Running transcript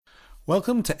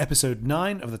Welcome to episode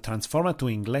 9 of the Transforma tu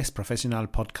Inglés Profesional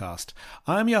podcast.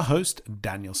 I'm your host,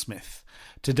 Daniel Smith.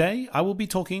 Today, I will be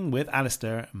talking with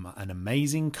Alistair, an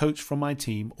amazing coach from my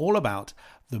team, all about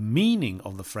the meaning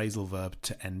of the phrasal verb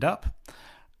to end up,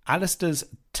 Alistair's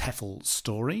TEFL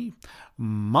story,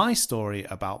 my story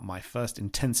about my first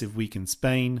intensive week in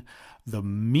Spain, the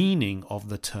meaning of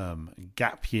the term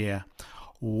gap year,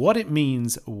 what it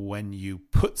means when you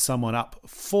put someone up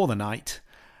for the night,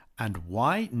 and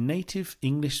why native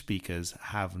English speakers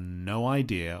have no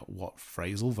idea what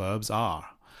phrasal verbs are.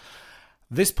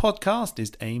 This podcast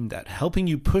is aimed at helping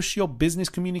you push your business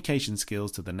communication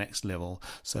skills to the next level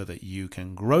so that you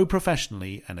can grow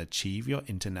professionally and achieve your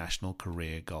international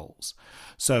career goals.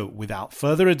 So, without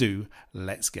further ado,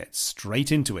 let's get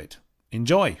straight into it.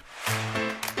 Enjoy!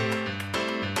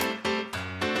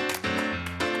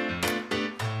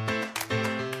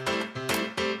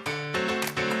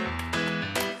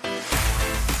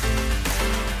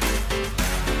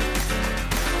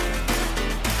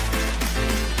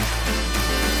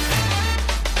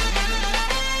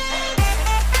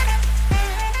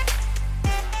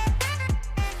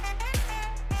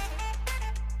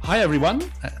 Hi everyone.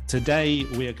 Today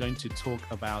we are going to talk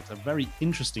about a very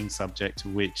interesting subject,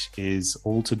 which is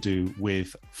all to do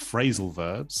with phrasal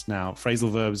verbs. Now,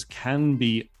 phrasal verbs can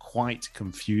be quite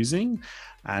confusing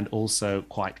and also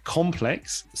quite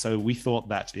complex. So we thought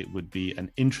that it would be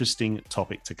an interesting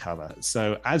topic to cover.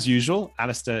 So as usual,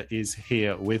 Alistair is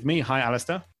here with me. Hi,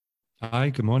 Alistair. Hi,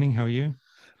 good morning. How are you?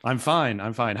 I'm fine.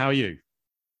 How are you?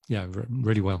 Yeah,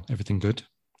 really well. Everything good.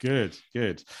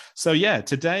 Good. So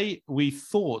today we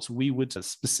thought we would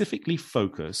specifically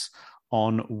focus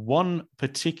on one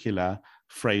particular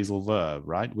phrasal verb,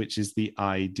 right? Which is the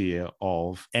idea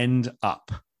of end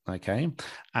up, okay?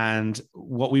 And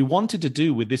what we wanted to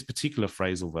do with this particular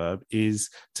phrasal verb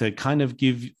is to kind of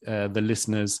give the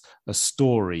listeners a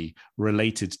story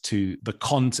related to the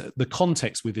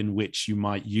context within which you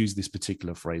might use this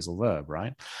particular phrasal verb,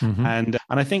 right? Mm-hmm. And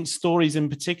I think stories in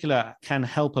particular can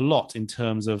help a lot in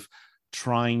terms of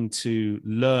trying to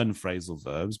learn phrasal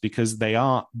verbs because they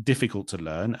are difficult to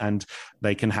learn and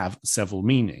they can have several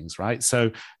meanings, right?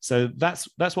 So that's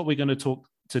what we're going to talk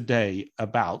today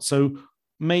about. So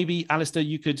maybe, Alistair,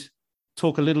 you could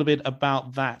talk a little bit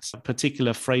about that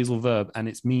particular phrasal verb and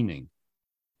its meaning.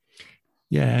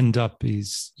 Yeah, end up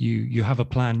is you have a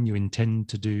plan, you intend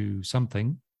to do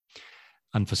something,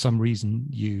 and for some reason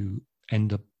you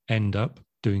end up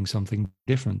doing something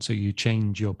different. So you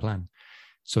change your plan.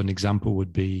 So an example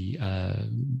would be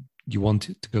you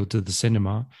wanted to go to the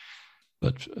cinema,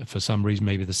 but for some reason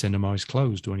maybe the cinema is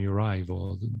closed when you arrive,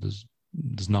 or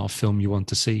there's not a film you want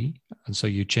to see. And so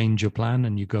you change your plan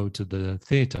and you go to the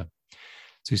theatre.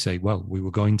 So you say, well, we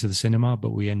were going to the cinema,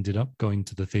 but we ended up going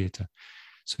to the theatre.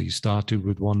 So you started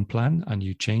with one plan and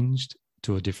you changed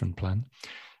to a different plan.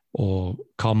 Or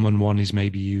common one is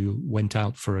maybe you went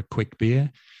out for a quick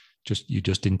beer. You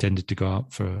just intended to go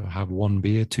out have one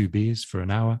beer, 2 beers for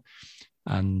an hour.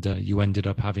 And you ended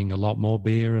up having a lot more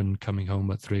beer and coming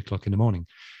home at 3 o'clock in the morning.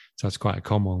 So that's quite a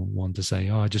common one to say,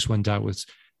 I just went out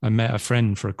I met a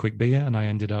friend for a quick beer and I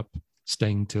ended up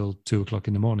staying till 2 o'clock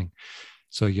in the morning.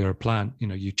 So your plan,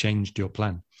 you changed your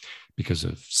plan because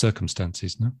of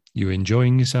circumstances. No? You're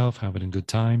enjoying yourself, having a good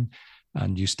time,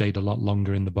 and you stayed a lot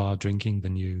longer in the bar drinking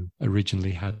than you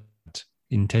originally had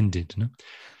intended. No?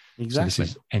 Exactly. So this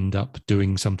is end up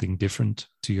doing something different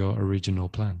to your original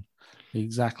plan.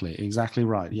 Exactly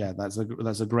right. Yeah, that's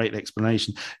a great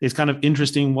explanation. It's kind of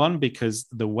interesting one because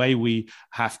the way we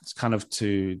have kind of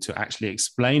to actually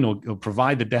explain or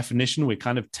provide the definition, we're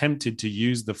kind of tempted to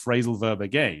use the phrasal verb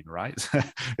again, right?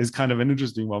 It's kind of an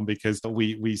interesting one because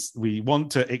we want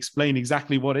to explain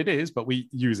exactly what it is, but we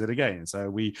use it again. So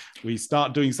we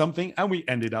start doing something and we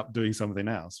ended up doing something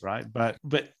else, right? But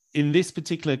in this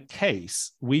particular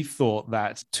case, we thought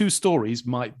that 2 stories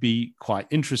might be quite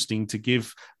interesting to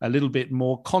give a little bit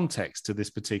more context to this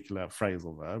particular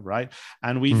phrasal verb, right?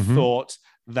 And we thought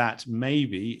that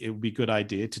maybe it would be a good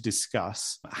idea to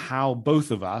discuss how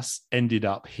both of us ended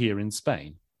up here in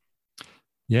Spain.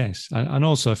 Yes, and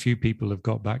also a few people have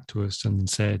got back to us and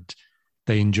said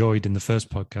they enjoyed in the first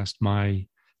podcast my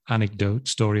anecdote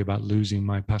story about losing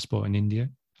my passport in India.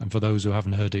 And for those who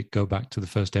haven't heard it, go back to the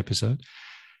first episode.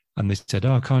 And they said,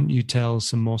 can't you tell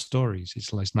some more stories?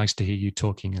 It's nice to hear you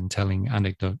talking and telling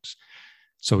anecdotes.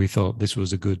 So we thought this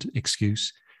was a good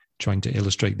excuse, trying to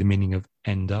illustrate the meaning of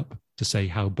end up, to say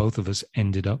how both of us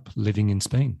ended up living in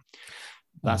Spain.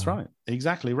 That's right.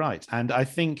 Exactly right. And I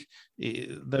think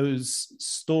those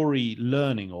story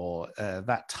learning or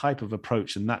that type of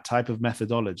approach and that type of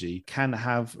methodology can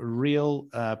have real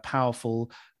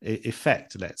powerful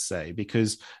effect, let's say,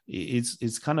 because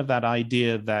it's kind of that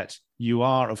idea that you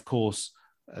are, of course,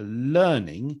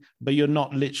 learning, but you're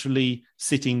not literally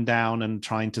sitting down and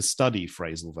trying to study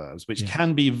phrasal verbs, which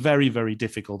can be very, very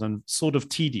difficult and sort of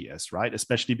tedious, right?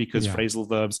 Especially because phrasal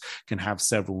verbs can have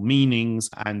several meanings,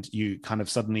 and you kind of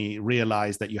suddenly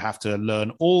realize that you have to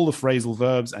learn all the phrasal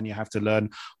verbs and you have to learn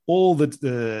all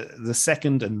the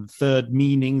second and third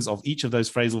meanings of each of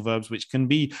those phrasal verbs, which can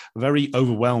be very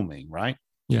overwhelming, right?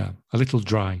 Yeah, a little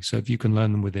dry. So if you can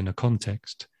learn them within a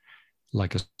context,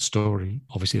 like a story,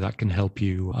 obviously that can help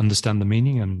you understand the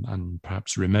meaning and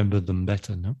perhaps remember them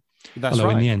better, no? That's Although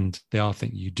right. in the end, I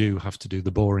think you do have to do the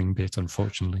boring bit,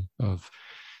 unfortunately, of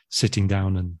sitting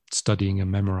down and studying and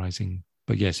memorizing.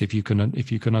 But yes, if you can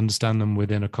understand them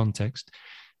within a context,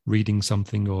 reading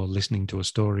something or listening to a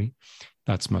story,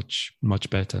 that's much, much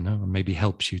better, no? And maybe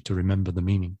helps you to remember the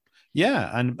meaning.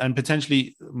 Yeah, and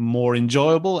potentially more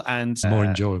enjoyable and more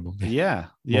enjoyable.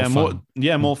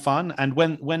 More fun. And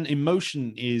when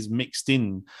emotion is mixed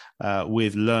in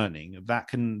with learning, that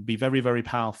can be very, very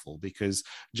powerful, because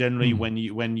generally when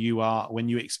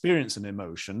you experience an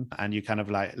emotion and you kind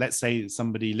of like, let's say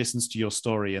somebody listens to your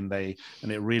story and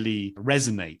it really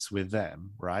resonates with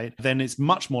them, right? Then it's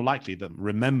much more likely that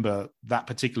remember that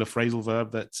particular phrasal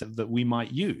verb that we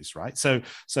might use, right? So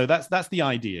that's the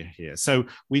idea here. So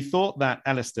we thought that,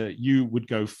 Alistair, you would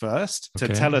go first to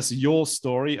tell us your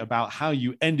story about how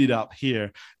you ended up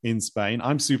here in Spain.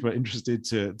 I'm super interested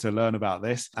to learn about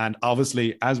this. And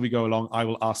obviously, as we go along, I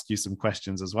will ask you some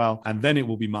questions as well. And then it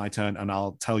will be my turn, and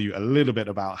I'll tell you a little bit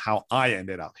about how I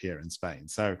ended up here in Spain.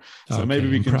 So maybe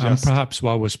we can and perhaps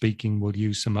while we're speaking, we'll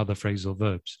use some other phrasal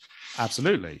verbs.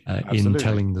 Absolutely. In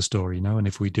telling the story, no? And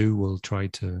if we do, we'll try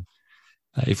to...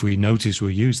 if we notice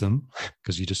we use them,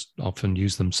 because you just often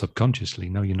use them subconsciously.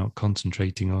 No, you're not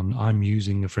concentrating on, I'm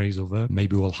using a phrasal verb.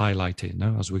 Maybe we'll highlight it,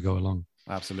 no, as we go along.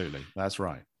 Absolutely. That's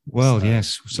right. Well,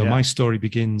 yes. So my story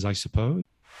begins, I suppose.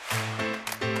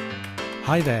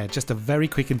 Hi there, just a very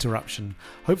quick interruption.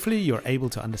 Hopefully you're able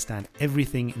to understand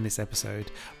everything in this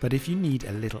episode, but if you need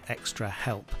a little extra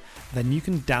help, then you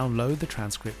can download the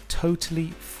transcript totally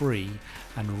free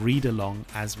and read along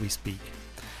as we speak.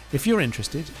 If you're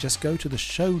interested, just go to the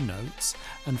show notes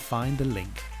and find the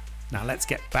link. Now let's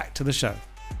get back to the show.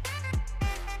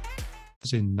 It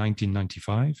was in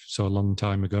 1995, so a long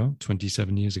time ago,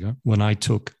 27 years ago, when I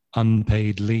took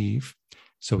unpaid leave.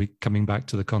 So coming back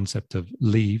to the concept of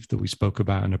leave that we spoke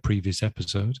about in a previous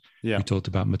episode, we talked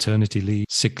about maternity leave,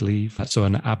 sick leave, so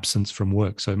an absence from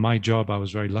work. So in my job, I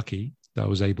was very lucky that I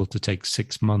was able to take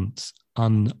 6 months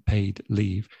unpaid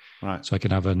leave. Right. So I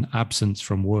could have an absence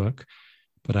from work,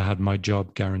 but I had my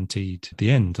job guaranteed at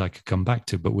the end I could come back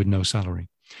to, but with no salary.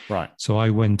 Right. So I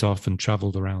went off and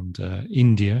traveled around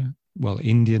India,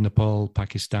 Nepal,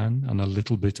 Pakistan, and a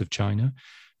little bit of China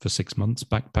for 6 months,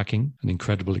 backpacking, an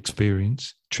incredible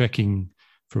experience, trekking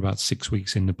for about 6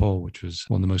 weeks in Nepal, which was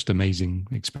one of the most amazing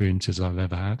experiences I've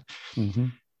ever had. Mm-hmm.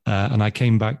 And I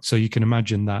came back. So you can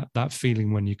imagine that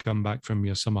feeling when you come back from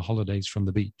your summer holidays from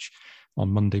the beach on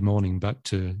Monday morning back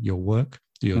to your work,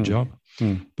 to your job.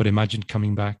 But imagine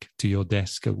coming back to your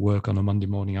desk at work on a Monday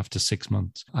morning after 6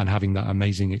 months and having that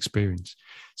amazing experience.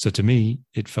 So to me,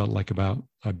 it felt like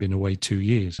I'd been away 2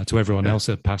 years. To everyone else,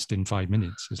 it passed in 5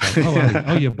 minutes. It's like,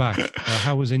 oh, you're back.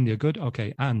 How was India? Good.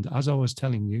 Okay. And as I was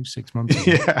telling you 6 months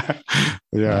ago,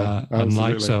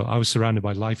 and so I was surrounded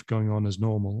by life going on as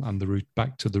normal and the route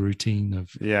back to the routine of,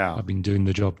 I've been doing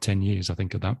the job 10 years, I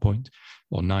think at that point,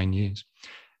 or 9 years.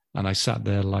 And I sat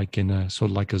there like in a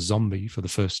sort of like a zombie for the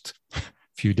first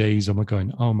few days. I'm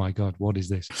going, oh my God, what is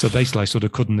this? So basically I sort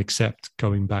of couldn't accept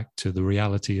going back to the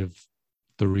reality of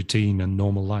the routine and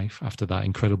normal life after that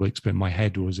incredible experience. My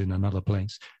head was in another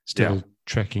place, still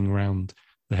trekking around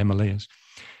the Himalayas.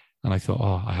 And I thought,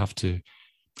 I have to.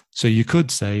 So you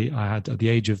could say I had, at the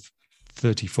age of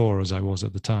 34, as I was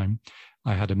at the time,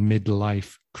 I had a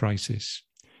midlife crisis.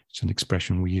 It's an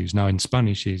expression we use. Now in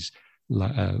Spanish is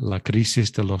la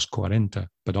crisis de los 40,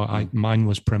 but mine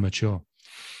was premature.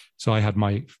 So I had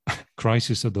my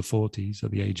crisis of the 40s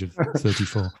at the age of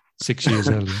 34, 6 years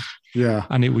earlier. Yeah.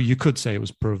 And you could say it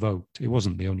was provoked. It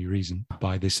wasn't the only reason,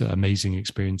 by this amazing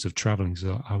experience of traveling.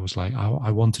 So I was like,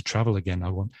 I want to travel again.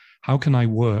 How can I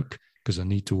work? Because I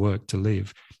need to work to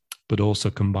live, but also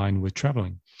combine with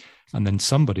traveling. And then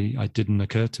it didn't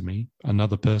occur to me,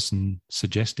 another person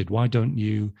suggested, why don't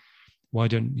you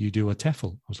do a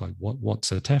TEFL? I was like,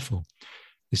 what's a TEFL?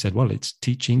 They said, well, it's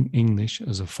teaching English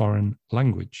as a foreign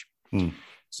language.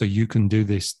 So you can do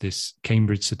this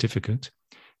Cambridge certificate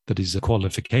that is a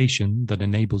qualification that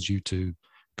enables you to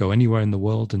go anywhere in the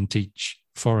world and teach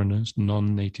foreigners,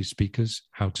 non-native speakers,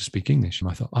 how to speak English. And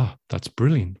I thought, that's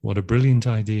brilliant. What a brilliant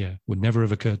idea. Would never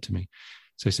have occurred to me.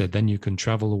 So I said, then you can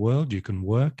travel the world, you can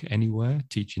work anywhere,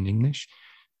 teaching English,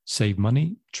 save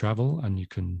money, travel, and you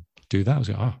can do that. I was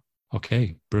like,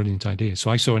 okay, brilliant idea. So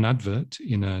I saw an advert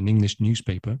in an English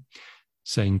newspaper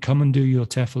saying, come and do your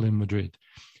TEFL in Madrid.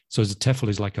 So as a TEFL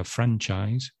is like a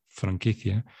franchise,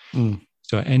 franquicia.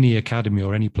 So any academy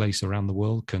or any place around the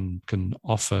world can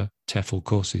offer TEFL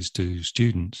courses to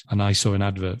students. And I saw an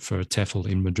advert for a TEFL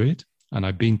in Madrid. And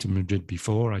I've been to Madrid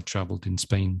before. I traveled in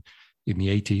Spain in the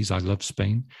 80s. I love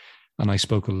Spain. And I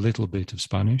spoke a little bit of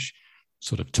Spanish,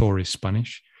 sort of tourist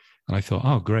Spanish. And I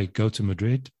thought, great, go to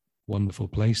Madrid. Wonderful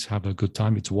place. Have a good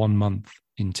time. It's 1 month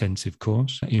intensive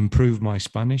course. Improve my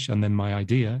Spanish. And then my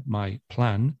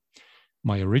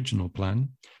original plan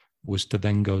was to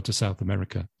then go to South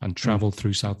America and travel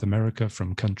through South America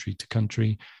from country to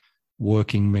country,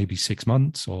 working maybe 6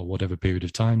 months or whatever period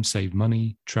of time, save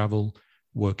money, travel,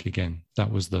 work again. That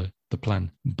was the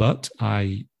plan. But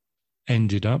I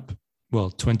ended up,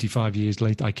 25 years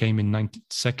later, I came in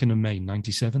 2nd of May,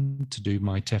 97 to do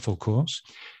my TEFL course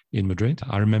in Madrid.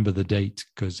 I remember the date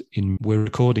because we're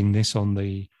recording this on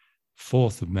the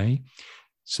 4th of May.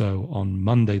 So on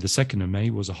Monday, the 2nd of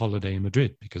May was a holiday in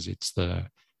Madrid because it's a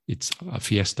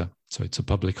fiesta. So it's a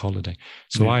public holiday.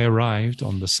 So I arrived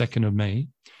on the 2nd of May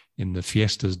in the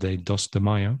Fiestas de 2 de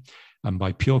Mayo. And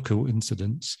by pure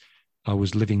coincidence, I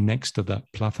was living next to that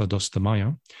Plaza 2 de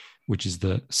Mayo, which is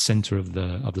the center of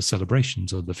the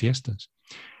celebrations of the fiestas.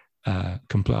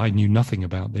 I knew nothing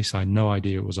about this. I had no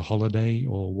idea it was a holiday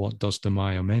or what 2 de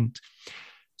Mayo meant.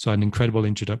 So I had an incredible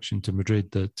introduction to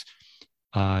Madrid that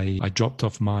I dropped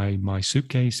off my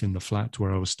suitcase in the flat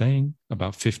where I was staying,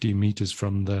 about 50 meters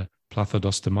from the Plaza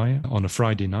 2 de Mayo, on a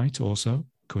Friday night also,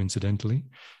 coincidentally.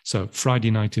 So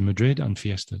Friday night in Madrid and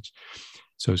fiestas.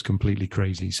 So it was completely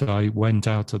crazy. So I went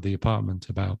out of the apartment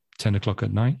about 10 o'clock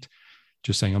at night,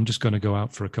 just saying, I'm just going to go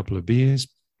out for a couple of beers,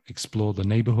 explore the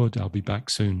neighborhood. I'll be back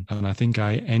soon. And I think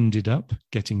I ended up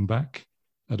getting back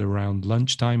at around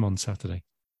lunchtime on Saturday,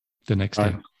 the next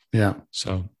day. Yeah.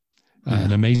 So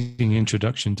an amazing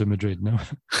introduction to Madrid, no?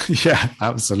 Yeah,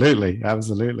 absolutely. Yeah.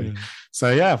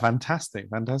 So fantastic.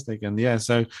 And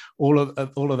so all of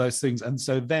those things. And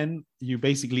so then you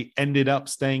basically ended up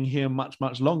staying here much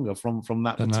longer from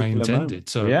that than particular I intended. moment.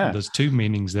 So there's two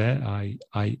meanings there.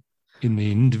 I in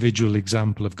the individual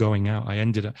example of going out,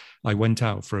 I went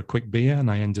out for a quick beer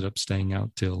and I ended up staying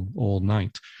out till all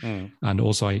night. And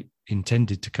also I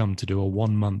intended to come to do a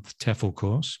 1 month TEFL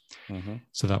course.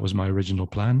 So that was my original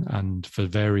plan. And for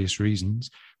various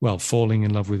reasons, falling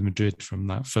in love with Madrid from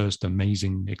that first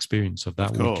amazing experience of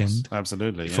that weekend.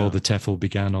 Absolutely. Before the TEFL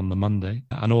began on the Monday.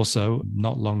 And also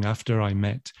not long after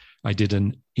I did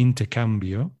an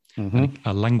intercambio,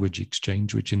 a language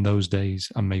exchange, which in those days,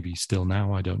 and maybe still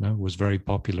now, I don't know, was very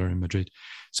popular in Madrid.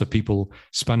 So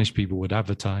Spanish people would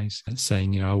advertise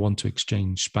saying, I want to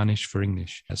exchange Spanish for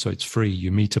English. So it's free.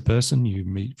 You meet a person, you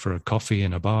meet for a coffee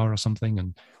in a bar or something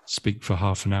and speak for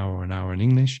half an hour in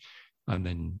English, and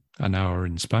then an hour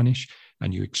in Spanish,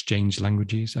 and you exchange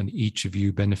languages, and each of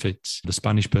you benefits the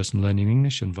Spanish person learning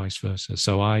English and vice versa.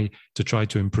 So to try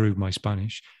to improve my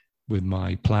Spanish with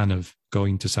my plan of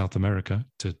going to South America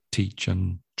to teach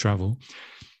and travel,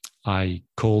 I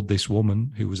called this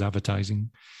woman who was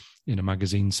advertising in a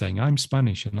magazine saying, I'm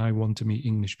Spanish and I want to meet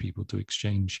English people to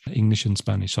exchange English and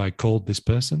Spanish. So I called this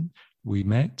person, we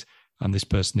met, and this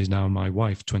person is now my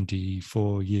wife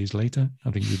 24 years later. I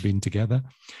think we've been together.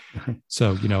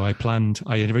 So,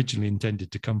 I originally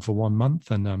intended to come for 1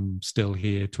 month and I'm still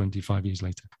here 25 years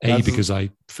later. Because I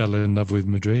fell in love with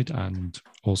Madrid, and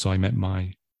also I met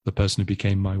the person who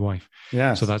became my wife.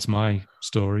 Yeah. So that's my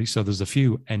story. So there's a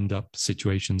few end up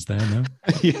situations there, no?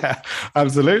 Yeah,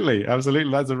 absolutely. That's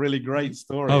a really great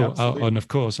story. And of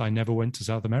course, I never went to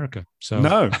South America. So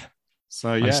no.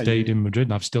 So I stayed in Madrid,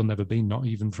 and I've still never been, not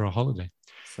even for a holiday.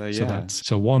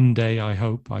 So one day I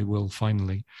hope I will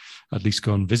finally at least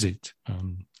go and visit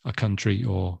a country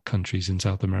or countries in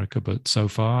South America. But so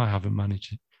far I haven't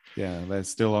managed it. Yeah, they're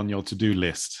still on your to-do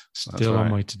list. Still on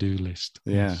my to-do list.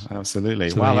 Yeah, yes. Absolutely.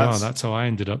 So wow, that's how I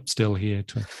ended up still here.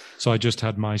 So I just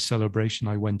had my celebration.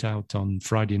 I went out on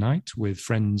Friday night with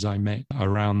friends I met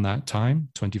around that time,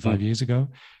 25 years ago.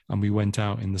 And we went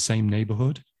out in the same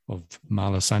neighborhood of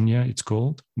Malasaña, it's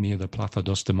called, near the Plaza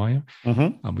 2 de Mayo.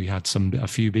 And we had a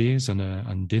few beers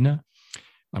and dinner.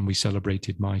 And we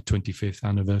celebrated my 25th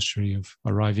anniversary of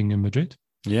arriving in Madrid.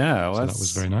 Yeah, well, So that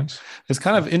was very nice. it's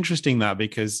kind of interesting that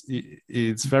because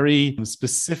it's very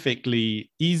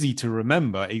specifically easy to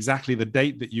remember exactly the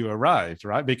date that you arrived,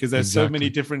 right? Because there's so many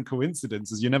different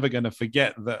coincidences. You're never going to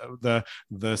forget the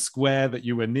square that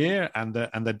you were near and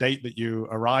the date that you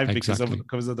arrived because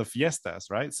of the fiestas,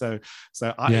 right? So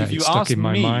if you stuck ask in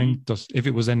my me, mind. If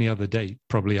it was any other date,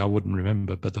 probably I wouldn't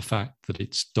remember. But the fact that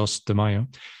it's 2 de Mayo,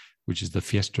 which is the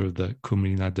fiesta of the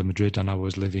Comunidad de Madrid, and I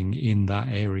was living in that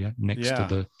area next to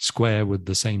the square with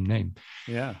the same name.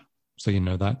 Yeah. So,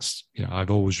 that's, I've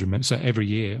always remembered. So every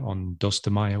year on 2 de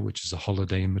Mayo, which is a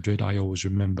holiday in Madrid, I always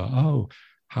remember,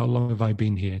 how long have I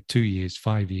been here? 2 years,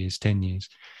 5 years, 10 years.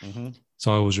 Mm-hmm.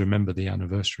 So I always remember the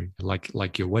anniversary,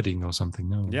 like your wedding or something.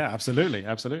 No. Yeah, absolutely.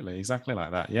 Exactly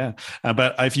like that. Yeah.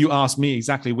 But if you ask me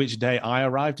exactly which day I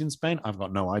arrived in Spain, I've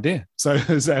got no idea. So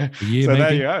there you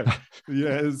go.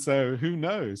 Yeah. So who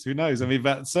knows? I mean,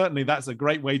 but certainly that's a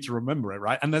great way to remember it,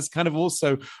 right? And that's kind of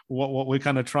also what we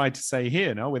kind of tried to say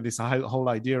here, with this whole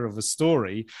idea of a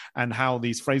story and how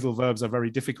these phrasal verbs are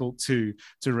very difficult to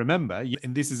remember.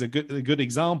 And this is a good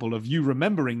example of you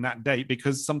remembering that date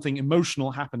because something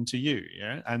emotional happened to you.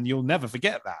 Yeah, and you'll never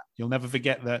forget that. You'll never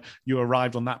forget that you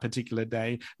arrived on that particular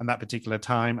day and that particular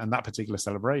time and that particular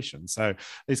celebration. So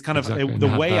it's kind of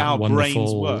the way our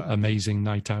brains work. Amazing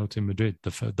night out in Madrid,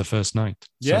 the first night.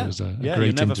 Yeah, so it was a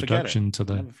great introduction to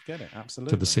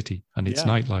the city and its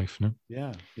nightlife. No?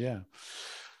 Yeah.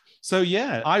 So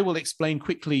I will explain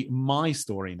quickly my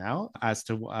story now as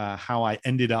to how I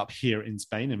ended up here in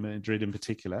Spain, in Madrid in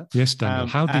particular. Yes, Daniel.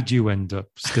 How did you end up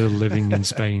still living in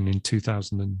Spain in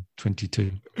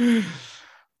 2022?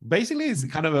 Basically, it's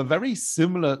kind of a very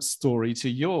similar story to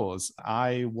yours.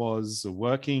 I was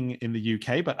working in the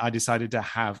UK, but I decided to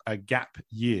have a gap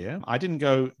year. I didn't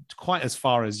go quite as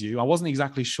far as you. I wasn't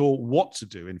exactly sure what to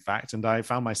do, in fact, and I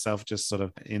found myself just sort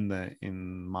of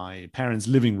in my parents'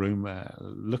 living room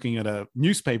looking at a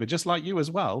newspaper, just like you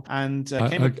as well. And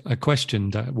a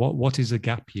question: what is a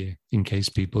gap year? In case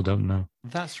people don't know.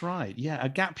 That's right. Yeah, a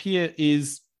gap year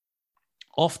is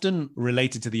often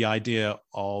related to the idea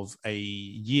of a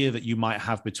year that you might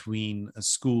have between a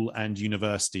school and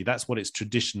university. That's what it's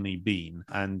traditionally been.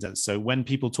 And so when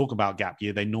people talk about gap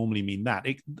year, they normally mean that.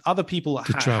 Other people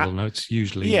to travel. No, it's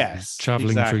usually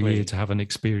traveling for a year to have an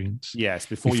experience. Yes,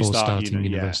 before you start starting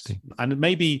university. Yes. And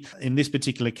maybe in this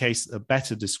particular case, a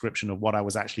better description of what I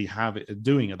was actually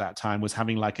doing at that time was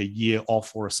having like a year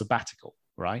off or a sabbatical.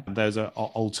 Right. Those are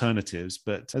alternatives,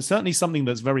 but certainly something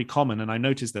that's very common. And I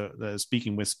noticed that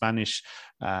speaking with Spanish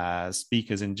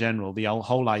speakers in general, the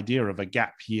whole idea of a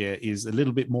gap year is a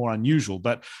little bit more unusual.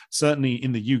 But certainly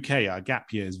in the UK, a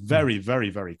gap year is very,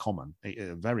 very, very common,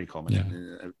 very common.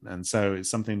 Yeah. And so it's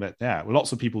something that,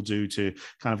 lots of people do to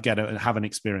kind of have an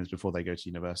experience before they go to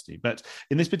university. But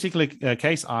in this particular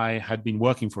case, I had been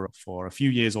working for a few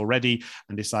years already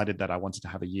and decided that I wanted to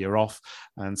have a year off.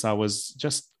 And so I was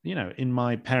just, in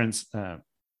my parents'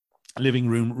 living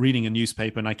room reading a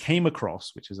newspaper, and I came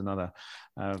across, which is another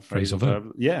phrasal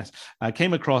verb. Yes, I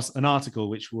came across an article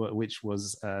which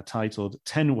was titled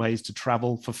 10 Ways to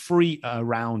Travel for Free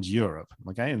Around Europe.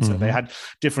 Okay, and so they had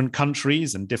different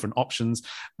countries and different options,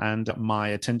 and my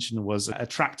attention was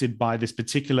attracted by this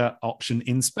particular option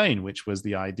in Spain, which was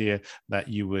the idea that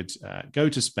you would go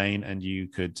to Spain and you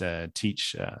could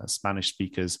teach Spanish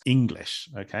speakers English.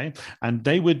 Okay, and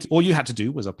all you had to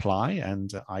do was apply,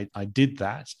 and I did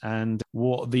that. And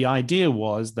what the idea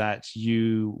was that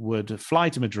you would fly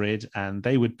to Madrid and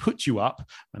they would put you up,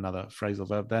 another phrasal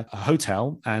verb there, a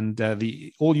hotel, and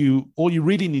all you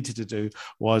really needed to do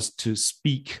was to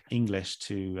speak English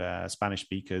to Spanish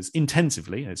speakers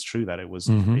intensively. It's true that it was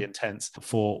pretty intense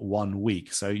for 1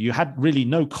 week. So you had really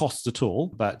no cost at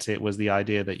all, but it was the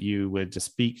idea that you would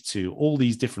speak to all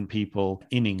these different people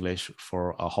in English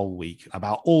for a whole week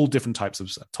about all different types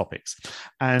of topics.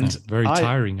 And very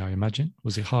tiring, I imagine.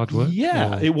 Was it hard work?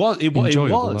 Yeah, it was. It was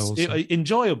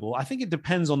enjoyable. I think it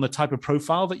depends on the type of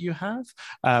profile that you have,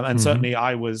 and certainly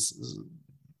I was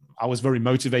very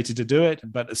motivated to do it.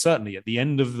 But certainly at the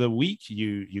end of the week,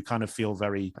 you kind of feel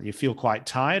quite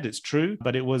tired. It's true,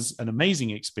 but it was an amazing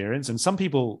experience, and some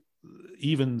people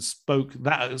even spoke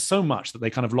that so much that they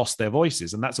kind of lost their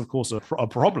voices, and that's of course a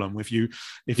problem if you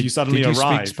suddenly arrive. Did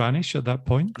you speak Spanish at that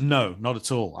point? No, not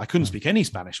at all. I couldn't speak any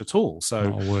Spanish at all. So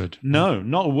not a word. No,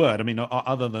 not a word. I mean,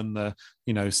 other than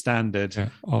standard. Yeah.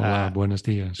 Hola, buenos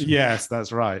dias. Yes,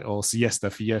 that's right. Or siesta,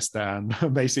 fiesta,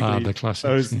 and basically the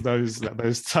classics.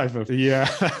 those type of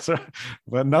that's right.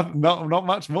 But not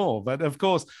much more. But of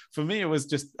course, for me, it was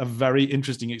just a very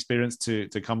interesting experience to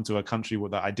come to a country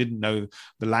that I didn't know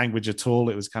the language at all.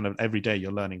 It was kind of every day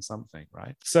you're learning something,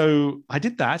 right? So I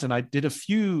did that, and I did a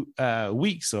few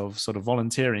weeks of sort of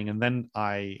volunteering, and then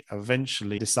I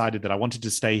eventually decided that I wanted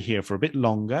to stay here for a bit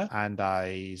longer, and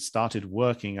I started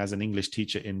working as an English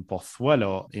teacher in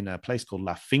Pozuelo in a place called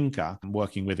La Finca,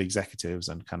 working with executives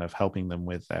and kind of helping them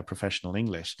with their professional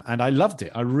English. And I loved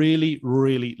it. I really,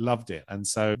 really loved it. And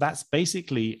so that's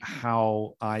basically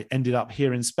how I ended up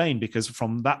here in Spain, because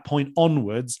from that point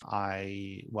onwards,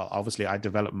 obviously I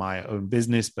developed my own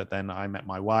business, but then I met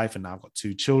my wife and now I've got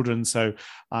 2 children. So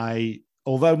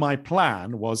although my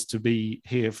plan was to be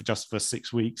here for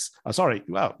 6 weeks,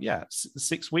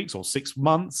 6 weeks or 6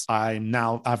 months, I've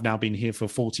now been here for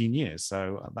 14 years.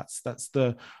 So that's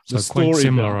the story. Quite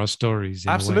similar, our stories.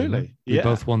 Absolutely. We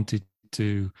both wanted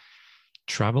to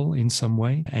travel in some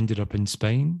way, ended up in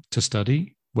Spain to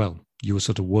study. Well, you were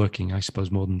sort of working, I suppose,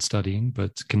 more than studying,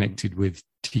 but connected with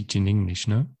teaching English,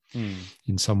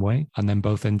 in some way. And then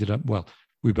both ended up,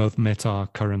 we both met our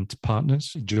current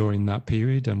partners during that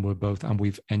period, and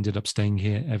we've ended up staying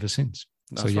here ever since.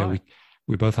 That's right.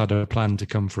 we both had a plan to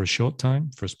come for a short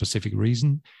time for a specific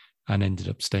reason, and ended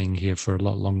up staying here for a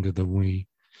lot longer than we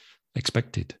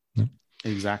expected. No?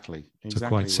 Exactly. So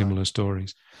quite similar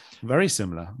stories. Very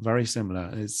similar.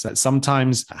 It's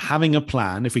sometimes having a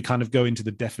plan, if we kind of go into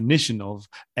the definition of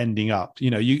ending up,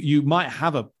 you might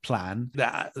have a plan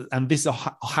and this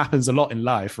happens a lot in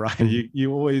life, right?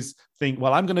 You always think,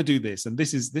 well, I'm going to do this, and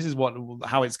this is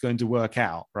how it's going to work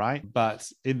out, right? But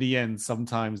in the end,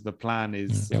 sometimes the plan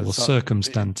is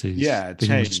circumstances,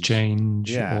 things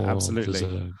change, or absolutely.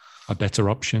 There's a better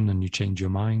option, and you change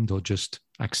your mind, or just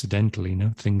accidentally,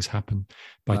 things happen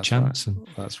by chance. Right. And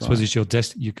that's I suppose it's your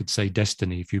you could say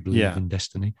destiny, if you believe in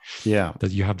destiny. Yeah.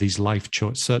 That you have these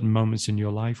certain moments in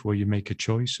your life where you make a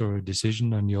choice or a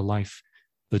decision, and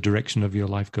the direction of your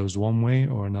life goes one way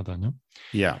or another. No.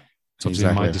 Yeah. So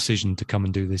obviously my decision to come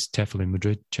and do this TEFL in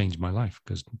Madrid changed my life,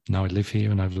 because now I live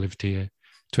here, and I've lived here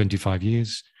 25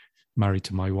 years, married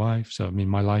to my wife. So,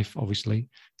 my life obviously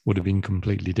would have been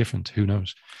completely different. Who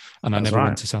knows? And I never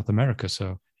went to South America.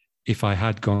 So if I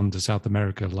had gone to South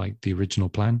America like the original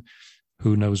plan,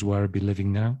 who knows where I'd be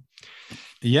living now?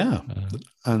 Yeah.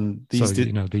 And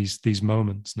these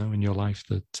moments in your life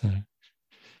that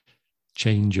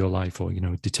change your life, or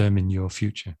determine your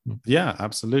future. Yeah,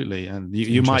 absolutely. And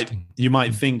you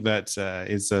might think that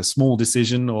it's a small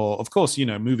decision, or of course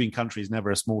moving country is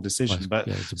never a small decision, but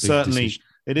certainly decision.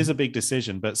 It is a big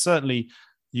decision. But certainly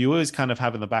you always kind of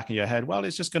have in the back of your head, well,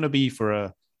 it's just going to be for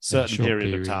a certain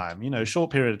period of time, short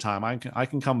period of time. I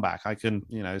can come back. I can,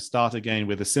 start again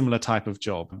with a similar type of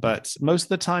job. But most of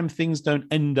the time, things don't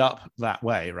end up that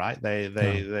way, right? They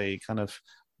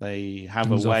have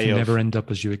things a way of never end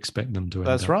up as you expect them to.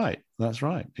 That's right.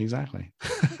 Exactly.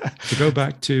 To go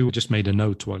back to, just made a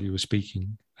note while you were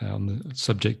speaking on the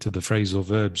subject of the phrasal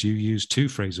verbs. You used 2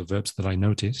 phrasal verbs that I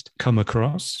noticed. Come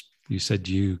across. You said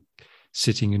you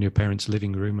sitting in your parents'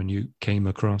 living room and you came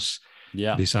across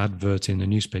this advert in a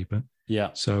newspaper. Yeah.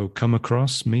 So come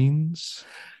across means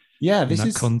this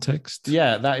is context.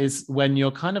 Yeah, that is when you're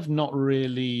kind of not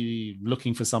really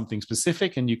looking for something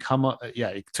specific, and you come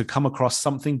across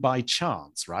something by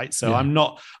chance, right? So I'm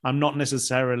not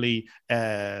necessarily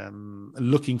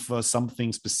looking for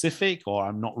something specific, or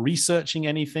I'm not researching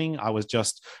anything. I was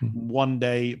just one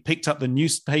day picked up the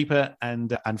newspaper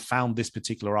and found this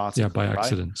particular article. Yeah, by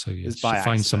accident. So you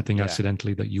find something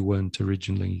accidentally that you weren't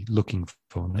originally looking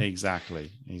for. No? Exactly.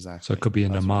 So it could be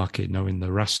in a market, in the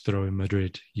Rastro in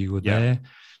Madrid. You were there,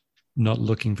 not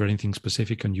looking for anything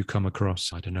specific, and you come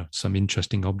across, I don't know, some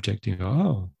interesting object. You go,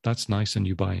 oh, that's nice, and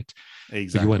you buy it.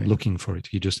 Exactly. But you weren't looking for it.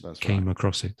 You just came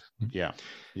across it. Yeah.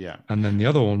 And then the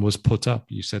other one was put up.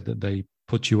 You said that they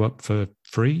put you up for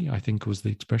free, I think was the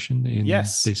expression in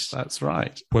this. That's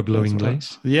right. Pueblo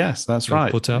Inglés. Yes, that's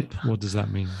right. Put up. What does that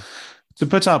mean? To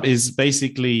put up is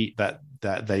basically that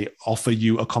they offer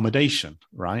you accommodation,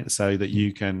 right? So that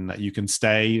you can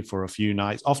stay for a few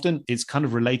nights. Often it's kind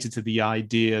of related to the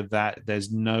idea that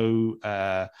there's no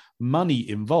money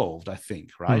involved, I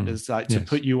think, right? It's like to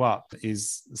put you up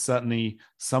is certainly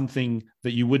something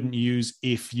that you wouldn't use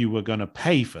if you were going to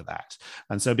pay for that.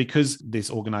 And so because this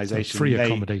organization, free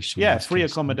accommodation.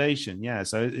 Accommodation. Yeah.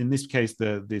 So in this case,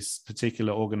 this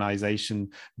particular organization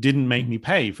didn't make me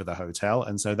pay for the hotel.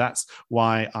 And so that's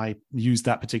why I used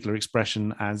that particular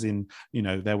expression as in,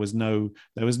 there was no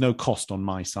cost on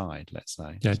my side, let's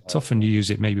say. Yeah. It's often you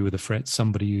use it maybe with a threat,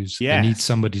 they need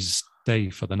somebody to stay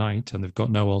for the night and they've got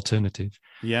no alternative.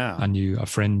 Yeah. And a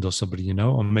friend or somebody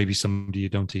or maybe somebody you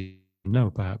don't even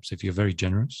know, perhaps, if you're very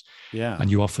generous. Yeah. And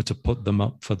you offer to put them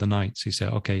up for the night. So you say,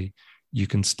 okay, you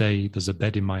can stay. There's a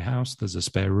bed in my house. There's a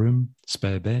spare room,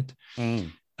 spare bed.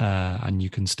 And you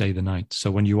can stay the night. So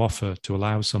when you offer to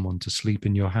allow someone to sleep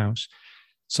in your house,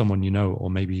 someone or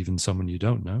maybe even someone you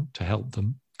don't know, to help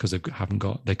them because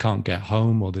they can't get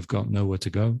home or they've got nowhere to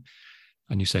go.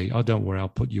 And you say, oh, don't worry, I'll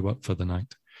put you up for the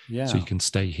night. Yeah. So you can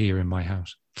stay here in my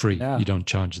house free. Yeah. You don't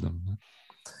charge them.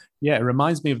 Yeah, it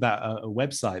reminds me of that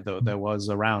website that there was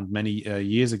around many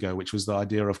years ago, which was the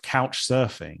idea of couch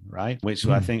surfing, right? Which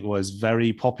I think was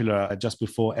very popular just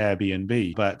before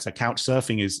Airbnb. But couch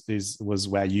surfing was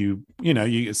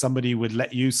where somebody would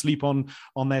let you sleep on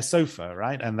their sofa,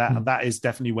 right? And that is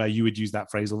definitely where you would use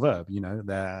that phrasal verb.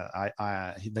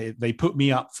 They put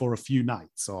me up for a few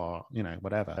nights, or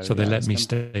whatever. So they let me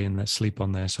stay and sleep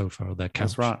on their sofa or their couch.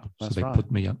 That's right. So they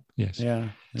put me up. Yes. Yeah.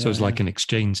 So it's like an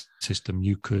exchange system.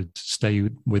 You could stay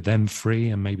with them free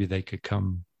and maybe they could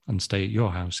come and stay at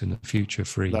your house in the future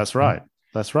free. That's right.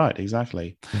 That's right.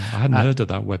 Exactly. Yeah, I hadn't heard of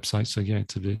that website. So yeah,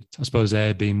 it's a bit, I suppose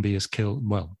Airbnb has killed,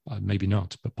 well, maybe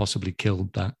not, but possibly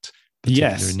killed that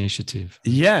particular initiative.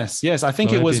 Yes. I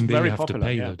think it was very you have popular. To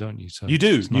pay though, don't you? So you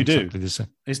do. Exactly the same.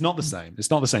 It's not the same. It's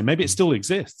not the same. Maybe it still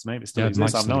exists. Maybe it still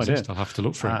exists. I have no idea. I'll have to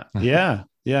look for it. Yeah.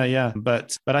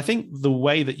 But I think the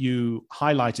way that you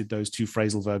highlighted those two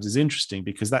phrasal verbs is interesting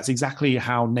because that's exactly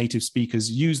how native speakers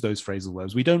use those phrasal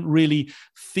verbs. We don't really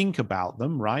think about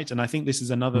them, right? And I think this is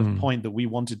another point that we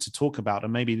wanted to talk about,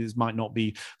 and maybe this might not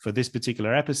be for this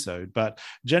particular episode, but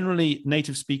generally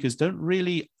native speakers don't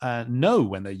really know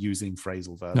when they're using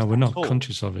phrasal verbs. No, we're not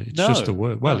conscious of it. It's just a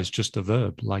word. Well, it's just a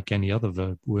verb like any other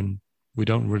verb. When we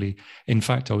don't really, in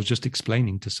fact, I was just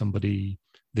explaining to somebody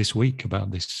this week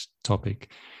about this topic.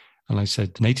 And I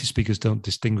said, native speakers don't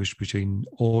distinguish between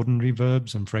ordinary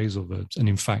verbs and phrasal verbs. And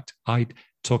in fact,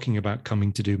 talking about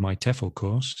coming to do my TEFL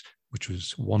course, which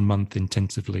was 1 month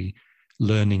intensively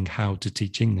learning how to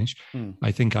teach English,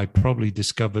 I think I probably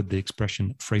discovered the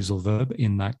expression phrasal verb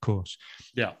in that course.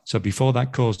 Yeah. So before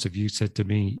that course, if you said to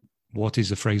me, what is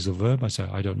a phrasal verb? I said,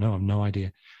 I don't know. I have no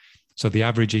idea. So the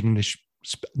average English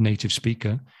native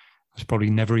speaker has probably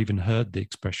never even heard the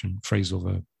expression phrasal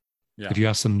verb. Yeah. If you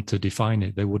ask them to define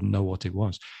it, they wouldn't know what it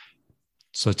was.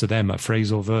 So to them, a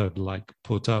phrasal verb like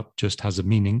put up just has a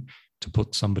meaning to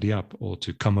put somebody up or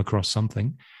to come across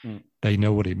something. They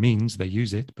know what it means, they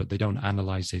use it, but they don't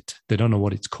analyze it. They don't know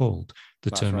what it's called,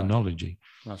 the terminology.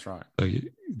 Right. That's right. So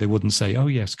they wouldn't say, oh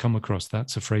yes, come across,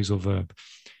 that's a phrasal verb.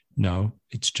 No,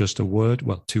 it's just a word,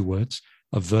 well, 2 words,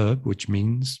 a verb, which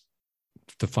means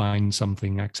to find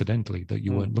something accidentally that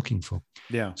you weren't looking for.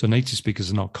 Yeah. So native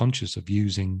speakers are not conscious of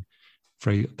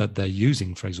that they're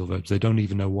using phrasal verbs. They don't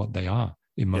even know what they are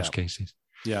in most cases.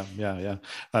 Yeah.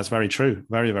 That's very true.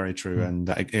 Very, very true. And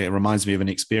it reminds me of an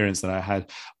experience that I had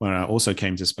when I also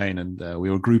came to Spain, and we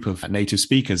were a group of native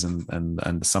speakers,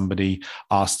 and somebody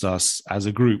asked us as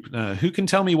a group, who can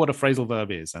tell me what a phrasal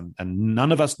verb is? And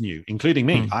none of us knew, including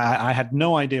me. I had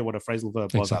no idea what a phrasal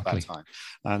verb was at that time.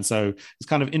 And so it's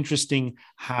kind of interesting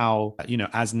how,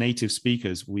 as native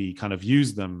speakers, we kind of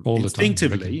use them all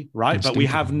instinctively, right? But we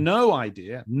have no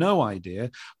idea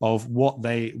of what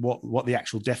the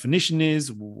actual definition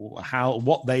is,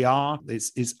 what they are.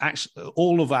 It's actually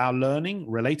all of our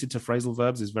learning related to phrasal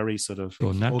verbs is very sort of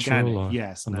natural.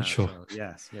 Organic. I'm not sure.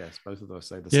 Yes. Both of those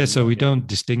say the same. Yeah, so we don't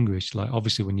distinguish. Like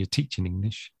obviously, when you're teaching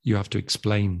English, you have to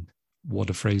explain what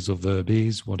a phrasal verb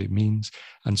is, what it means,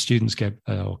 and students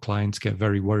or clients get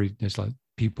very worried. It's like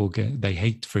they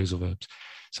hate phrasal verbs.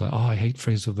 So, I hate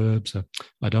phrasal verbs.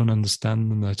 I don't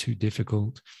understand them. They're too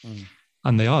difficult.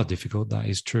 And they are difficult, that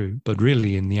is true. But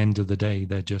really, in the end of the day,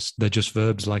 they're just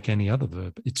verbs like any other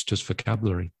verb. It's just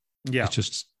vocabulary. Yeah. It's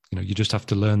just, you just have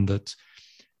to learn that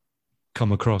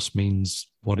come across means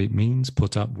what it means,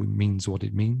 put up means what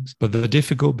it means. But they're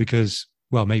difficult because,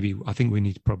 well, maybe I think we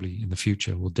need probably in the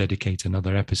future, we'll dedicate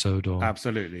another episode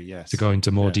absolutely, yes, to go into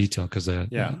more detail because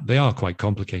they are quite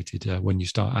complicated when you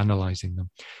start analyzing them.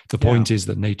 The point is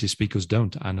that native speakers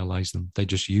don't analyze them. They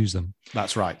just use them.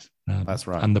 That's right. That's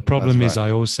right. And the problem is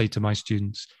I always say to my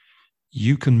students,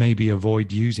 you can maybe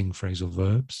avoid using phrasal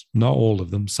verbs. Not all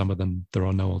of them. Some of them, there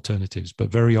are no alternatives. But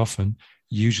very often,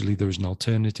 usually there is an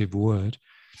alternative word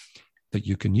that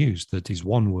you can use that is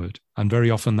one word. And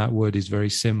very often that word is very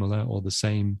similar or the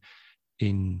same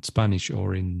in Spanish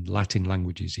or in Latin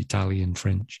languages, Italian,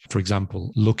 French. For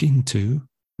example, look into,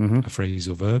 a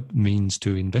phrasal verb, means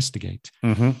to investigate.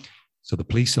 So the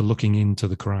police are looking into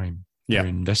the crime. They're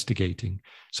investigating.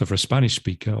 So for a Spanish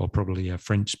speaker or probably a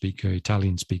French speaker,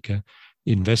 Italian speaker,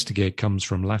 investigate comes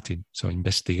from Latin. So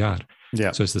investigar.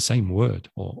 Yeah. So it's the same word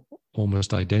or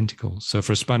almost identical. So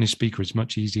for a Spanish speaker, it's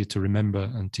much easier to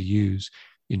remember and to use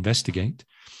investigate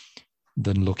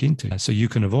than look into. So you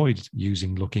can avoid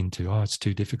using look into. Oh, it's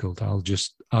too difficult. I'll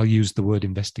use the word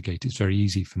investigate. It's very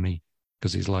easy for me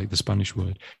because it's like the Spanish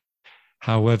word.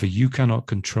 However, you cannot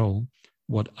control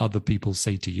what other people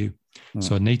say to you.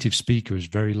 So a native speaker is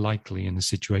very likely in a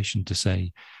situation to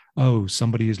say, oh,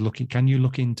 somebody is looking, can you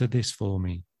look into this for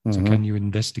me? So can you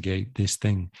investigate this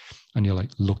thing? And you're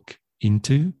like, look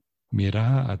into,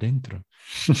 mira adentro.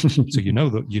 So you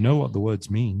know what the words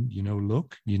mean,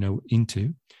 look,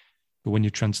 into, but when you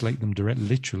translate them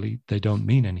literally, they don't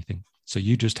mean anything. So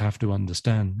you just have to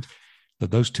understand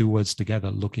that those two words together,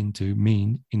 look into,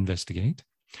 mean investigate.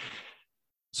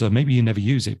 So maybe you never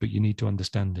use it, but you need to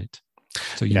understand it.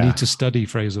 So you need to study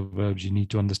phrasal verbs. You need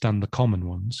to understand the common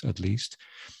ones, at least,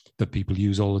 that people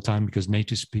use all the time because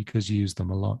native speakers use them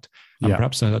a lot. And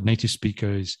perhaps a native speaker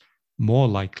is more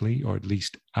likely, or at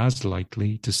least as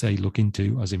likely, to say look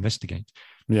into as investigate.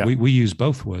 Yeah. We use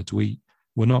both words. We're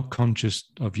not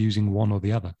conscious of using one or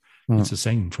the other. It's the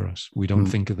same for us. We don't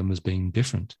think of them as being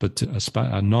different. But to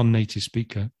a non-native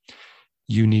speaker,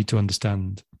 you need to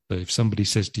understand that if somebody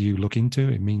says to you, look into,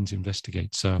 it means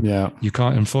investigate. So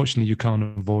unfortunately, you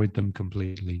can't avoid them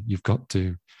completely. You've got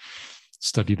to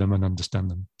study them and understand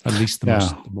them, at least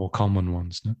the more common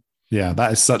ones. No? Yeah,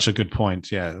 that is such a good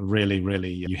point. Yeah, really,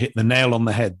 really, you hit the nail on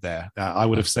the head there. I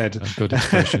would have said a good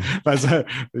expression. That's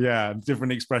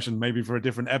different expression, maybe for a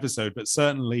different episode, but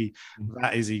certainly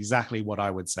that is exactly what I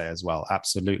would say as well.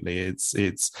 Absolutely,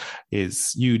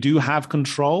 it's you do have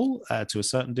control to a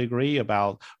certain degree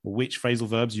about which phrasal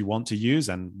verbs you want to use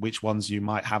and which ones you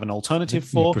might have an alternative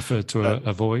for. You prefer to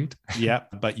avoid. Yeah,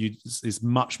 but it's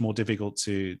much more difficult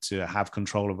to have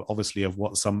control of, obviously, of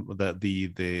what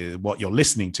what you're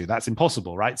listening to. That's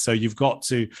impossible, right? So you've got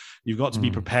to be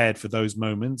prepared for those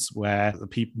moments where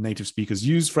native speakers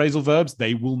use phrasal verbs.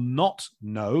 They will not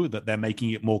know that they're making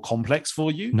it more complex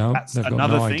for you. No, that's they've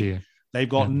another got no thing. Idea. They've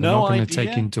got they're no not going idea. to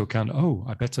take into account,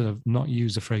 I better not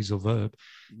use a phrasal verb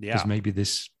because maybe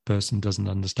this person doesn't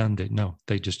understand it. No,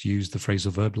 they just use the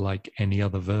phrasal verb like any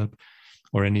other verb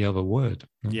or any other word.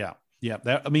 Yeah. Yeah,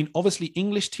 obviously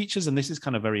English teachers, and this is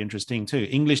kind of very interesting too.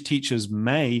 English teachers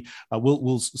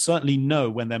will certainly know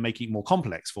when they're making it more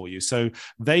complex for you. So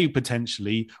they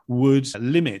potentially would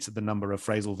limit the number of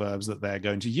phrasal verbs that they're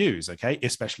going to use, okay?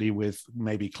 Especially with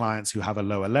maybe clients who have a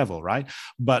lower level, right?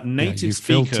 But native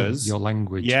speakers... your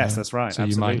language. Yes, that's right. So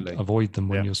absolutely. You might avoid them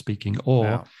when you're speaking,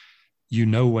 or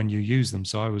when you use them.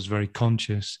 So I was very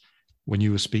conscious when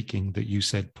you were speaking that you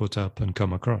said put up and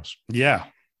come across. Yeah.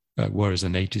 Whereas a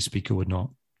native speaker would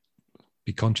not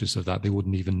be conscious of that. They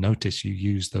wouldn't even notice you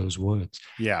use those words.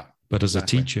 Yeah. But as a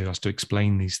teacher, I have to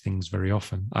explain these things very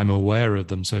often. I'm aware of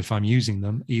them. So if I'm using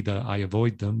them, either I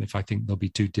avoid them if I think they'll be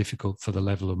too difficult for the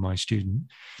level of my student.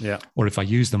 Yeah. Or if I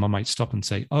use them, I might stop and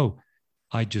say,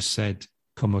 I just said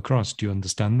come across. Do you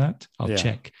understand that? I'll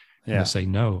check. And they'll say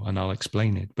no, and I'll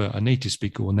explain it. But a native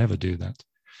speaker will never do that.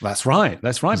 That's right,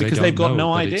 because they've got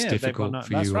no idea. It's difficult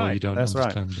for you, or you don't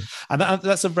understand it. And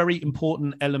that's a very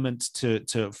important element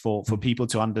for people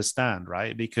to understand,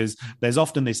 right? Because there's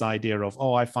often this idea of,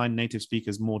 I find native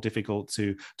speakers more difficult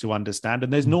to understand,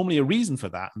 and there's normally a reason for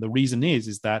that. And the reason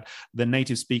is that the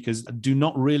native speakers do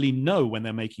not really know when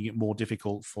they're making it more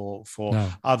difficult for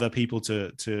other people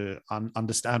to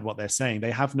understand what they're saying. They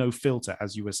have no filter,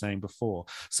 as you were saying before,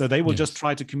 so they will just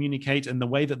try to communicate in the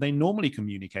way that they normally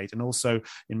communicate, and also,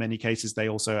 in many cases, they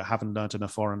also haven't learned another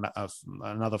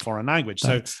foreign language.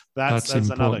 So that's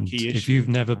another key issue. If you've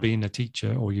never been a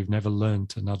teacher or you've never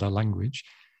learned another language,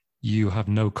 you have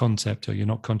no concept, or you're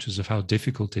not conscious of how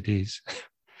difficult it is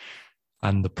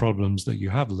and the problems that you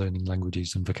have learning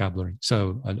languages and vocabulary.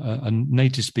 So a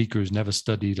native speaker who's never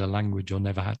studied a language or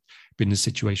never had been in a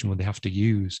situation where they have to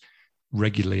use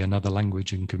regularly another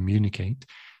language and communicate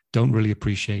don't really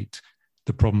appreciate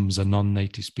the problems a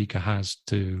non-native speaker has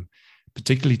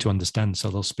particularly to understand. So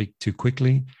they'll speak too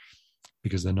quickly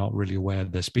because they're not really aware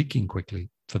they're speaking quickly.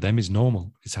 For them, is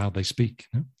normal. It's how they speak.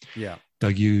 Yeah.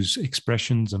 They'll use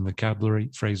expressions and vocabulary,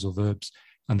 phrasal verbs,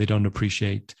 and they don't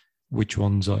appreciate which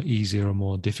ones are easier or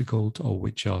more difficult, or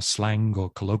which are slang or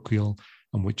colloquial,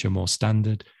 and which are more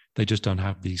standard. They just don't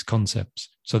have these concepts.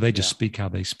 So they just speak how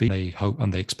they speak. They hope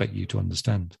and they expect you to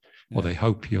understand, or they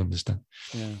hope you understand.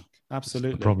 Yeah,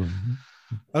 absolutely. That's the problem.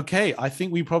 Okay, I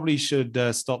think we probably should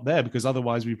stop there, because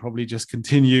otherwise we probably just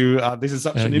continue. This is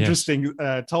such an interesting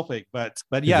topic, but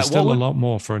yeah, there's still a lot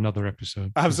more for another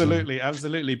episode.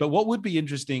 Absolutely. But what would be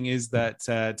interesting is that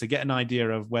to get an idea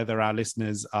of whether our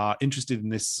listeners are interested in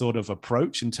this sort of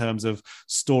approach in terms of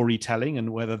storytelling, and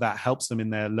whether that helps them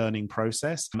in their learning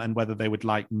process, and whether they would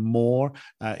like more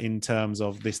in terms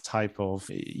of this type of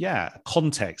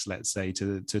context, let's say,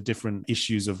 to different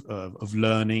issues of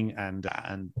learning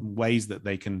and ways that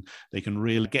they can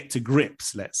really get to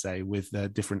grips, let's say, with the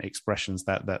different expressions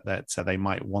that they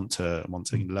might want to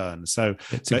learn. So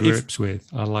get to grips with.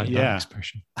 I like that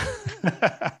expression.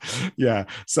 Yeah.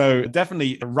 So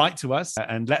definitely write to us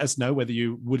and let us know whether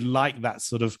you would like that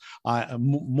sort of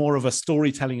more of a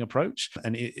storytelling approach,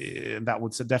 and that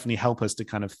would definitely help us to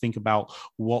kind of think about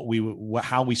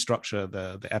how we structure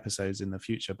the episodes in the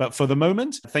future. But for the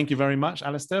moment, thank you very much,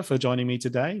 Alistair, for joining me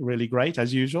today. Really great,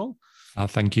 as usual.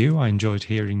 Thank you. I enjoyed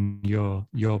hearing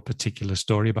your particular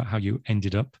story about how you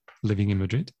ended up living in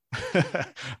Madrid.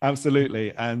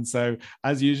 Absolutely. And so,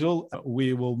 as usual,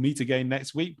 we will meet again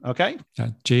next week. Okay.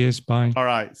 Cheers. Bye. All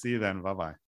right. See you then. Bye-bye.